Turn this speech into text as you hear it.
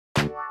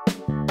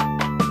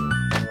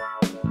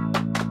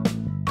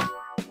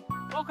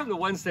Welcome to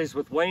Wednesdays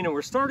with Wayne, and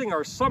we're starting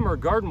our summer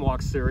garden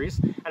walk series,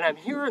 and I'm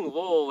here in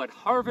Lowell at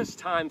Harvest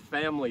Tyme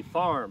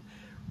Farm.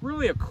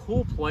 Really a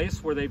cool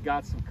place where they've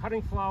got some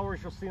cutting flowers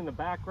you'll see in the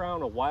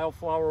background, a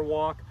wildflower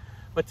walk.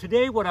 But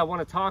today what I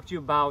want to talk to you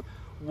about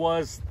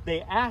was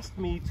they asked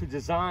me to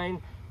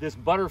design this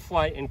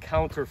butterfly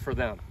encounter for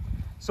them.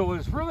 So it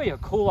was really a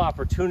cool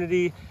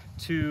opportunity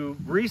to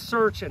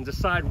research and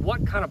decide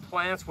what kind of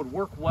plants would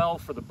work well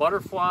for the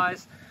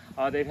butterflies.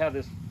 They'd have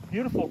this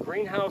beautiful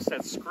greenhouse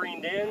that's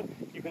screened in.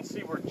 You can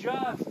see we're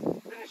just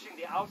finishing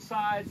the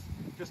outsides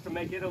just to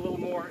make it a little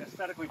more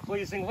aesthetically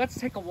pleasing. Let's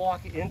take a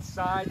walk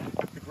inside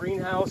the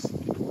greenhouse.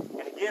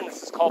 And again,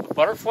 this is called the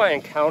Butterfly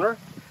Encounter.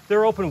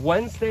 They're open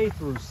Wednesday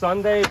through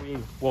Sunday. We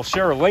will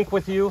share a link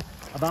with you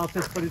about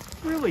this, but it's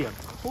really a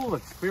cool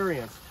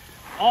experience.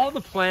 All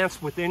the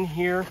plants within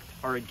here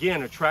are,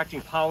 again,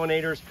 attracting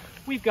pollinators.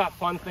 We've got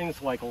fun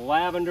things like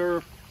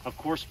lavender, of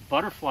course,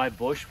 butterfly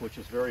bush, which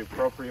is very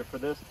appropriate for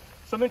this.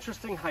 Some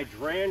interesting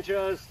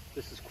hydrangeas.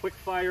 This is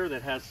quickfire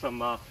that has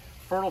some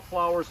fertile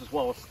flowers as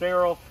well as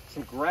sterile.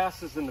 Some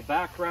grasses in the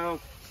background.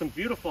 Some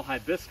beautiful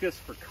hibiscus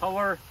for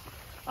color.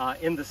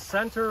 In the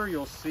center,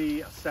 you'll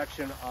see a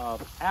section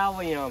of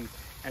allium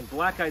and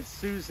black-eyed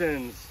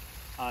Susans.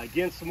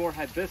 Again, some more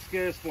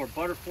hibiscus, more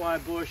butterfly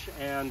bush,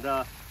 and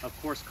of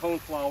course,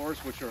 coneflowers,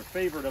 which are a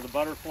favorite of the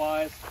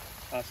butterflies.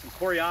 Some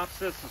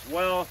coreopsis as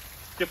well.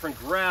 Different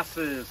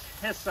grasses,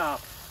 hyssop.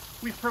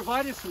 We've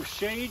provided some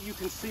shade you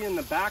can see in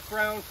the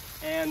background,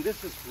 and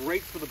this is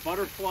great for the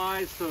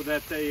butterflies so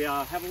that they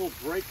have a little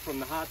break from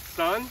the hot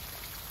sun.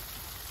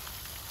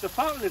 The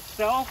fountain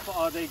itself,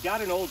 they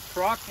got an old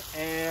truck,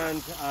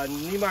 and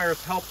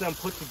Niemeyer's helped them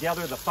put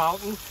together the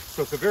fountain,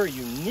 so it's a very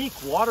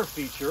unique water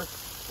feature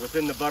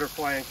within the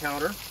Butterfly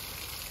Encounter.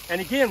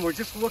 And again, we're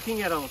just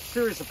looking at a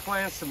series of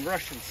plants, some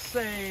Russian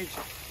sage,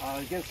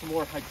 again, some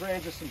more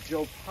hydrangeas, some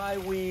Joe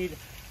Pyeweed,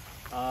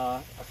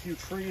 a few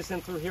trees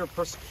in through here,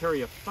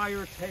 Persicaria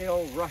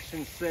firetail,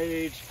 Russian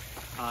sage.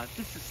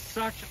 This is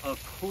such a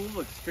cool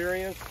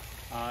experience.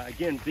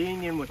 Again,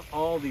 being in with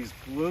all these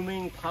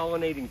blooming,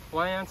 pollinating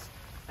plants,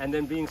 and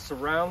then being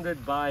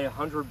surrounded by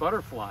 100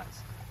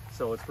 butterflies.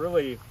 So it's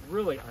really,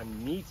 really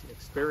a neat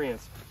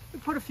experience. We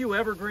put a few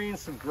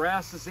evergreens, some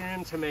grasses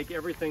in to make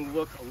everything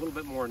look a little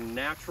bit more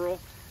natural.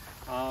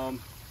 And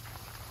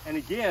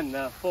again,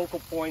 the focal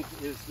point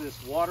is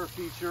this water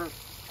feature.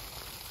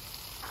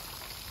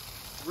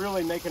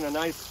 Really making a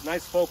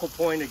nice focal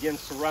point, again,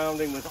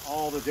 surrounding with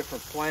all the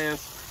different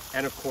plants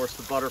and, of course,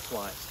 the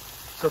butterflies.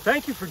 So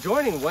thank you for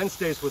joining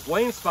Wednesdays with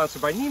Wayne,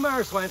 sponsored by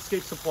Niemeyer's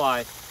Landscape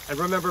Supply. And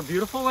remember,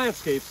 beautiful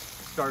landscapes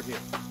start here.